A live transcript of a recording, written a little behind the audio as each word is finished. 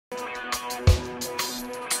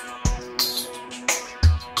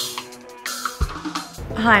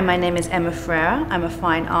Hi, my name is Emma Ferreira. I'm a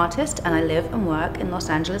fine artist and I live and work in Los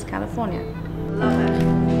Angeles, California. Love it.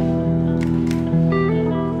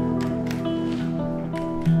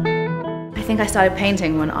 I think I started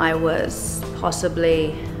painting when I was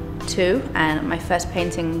possibly 2, and my first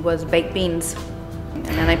painting was baked beans. And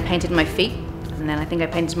then I painted my feet, and then I think I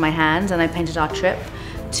painted my hands, and I painted our trip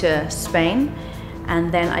to Spain.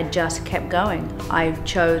 And then I just kept going. I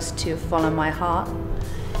chose to follow my heart,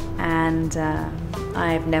 and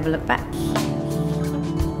I've never looked back.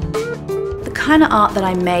 The kind of art that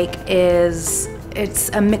I make it's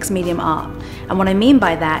a mixed medium art. And what I mean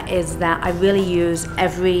by that is that I really use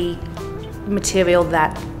every material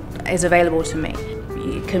that is available to me.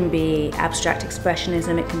 It can be abstract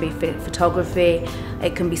expressionism, it can be photography,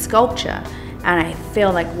 it can be sculpture. And I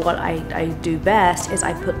feel like what I do best is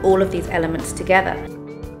I put all of these elements together.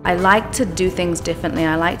 I like to do things differently.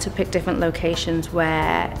 I like to pick different locations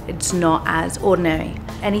where it's not as ordinary.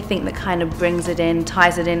 Anything that kind of brings it in,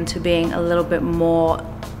 ties it into being a little bit more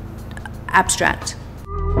abstract.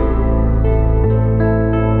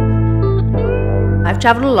 I've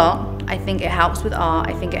traveled a lot. I think it helps with art.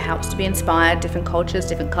 I think it helps to be inspired. Different cultures,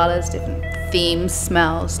 different colors, different themes,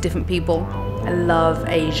 smells, different people. I love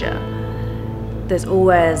Asia.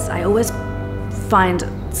 I always find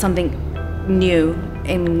something new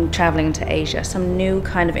in traveling to Asia, some new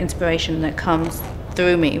kind of inspiration that comes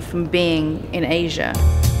through me from being in Asia.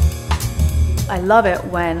 I love it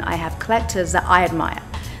when I have collectors that I admire.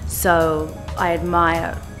 So I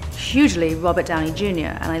admire hugely Robert Downey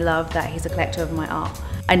Jr. and I love that he's a collector of my art.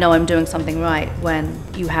 I know I'm doing something right when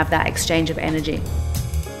you have that exchange of energy.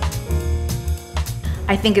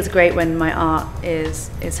 I think it's great when my art is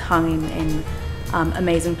hung in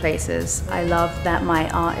amazing places. I love that my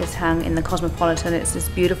art is hung in the Cosmopolitan. It's this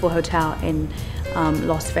beautiful hotel in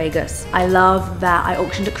Las Vegas. I love that I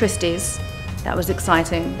auctioned at Christie's. That was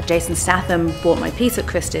exciting. Jason Statham bought my piece at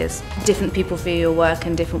Christie's. Different people view your work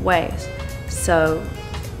in different ways. So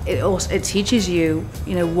it teaches you,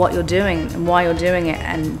 what you're doing and why you're doing it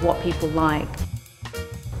and what people like.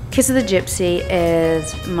 Kiss of the Gypsy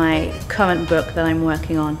is my current book that I'm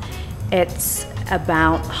working on. It's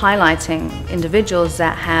about highlighting individuals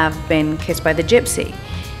that have been kissed by the gypsy.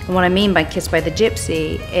 And what I mean by kissed by the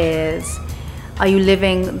gypsy is, are you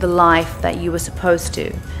living the life that you were supposed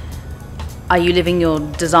to? Are you living your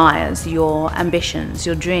desires, your ambitions,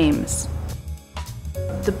 your dreams?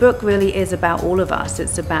 The book really is about all of us.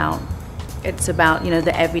 It's about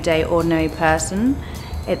the everyday, ordinary person.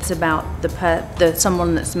 It's about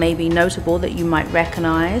someone that's maybe notable that you might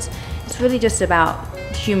recognize. It's really just about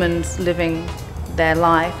humans living their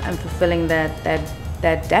life and fulfilling their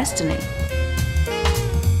destiny.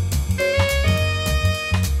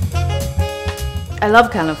 I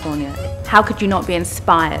love California. How could you not be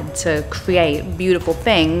inspired to create beautiful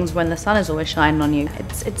things when the sun is always shining on you?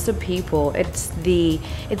 It's the people, it's the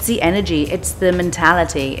energy, it's the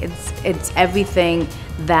mentality, it's everything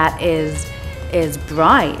that is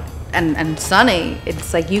bright and sunny.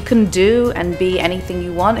 It's like you can do and be anything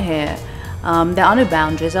you want here. There are no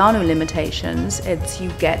boundaries, there are no limitations. You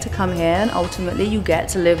get to come here and ultimately you get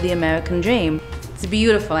to live the American dream. It's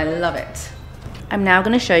beautiful, I love it. I'm now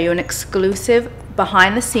going to show you an exclusive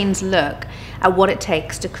behind the scenes look at what it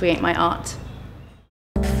takes to create my art.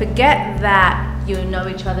 Forget that you know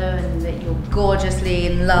each other and that you're gorgeously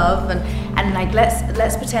in love and like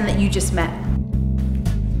let's pretend that you just met.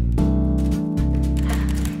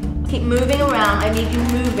 Keep moving around, I need you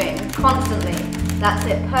moving constantly. That's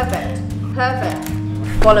it, perfect. Perfect.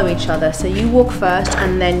 Follow each other. So you walk first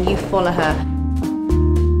and then you follow her.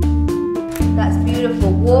 That's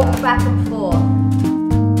beautiful. Walk back and forth.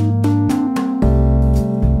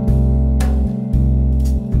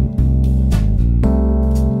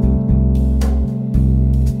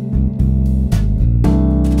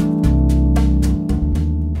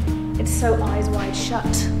 It's so eyes wide shut.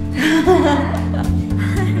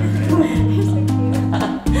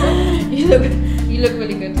 You look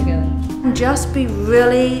really good together. Just be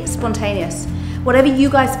really spontaneous. Whatever you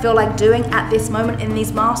guys feel like doing at this moment in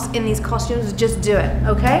these masks, in these costumes, just do it,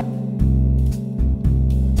 okay?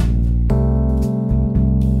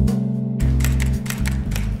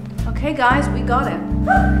 Okay guys, we got it.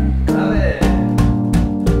 Got it.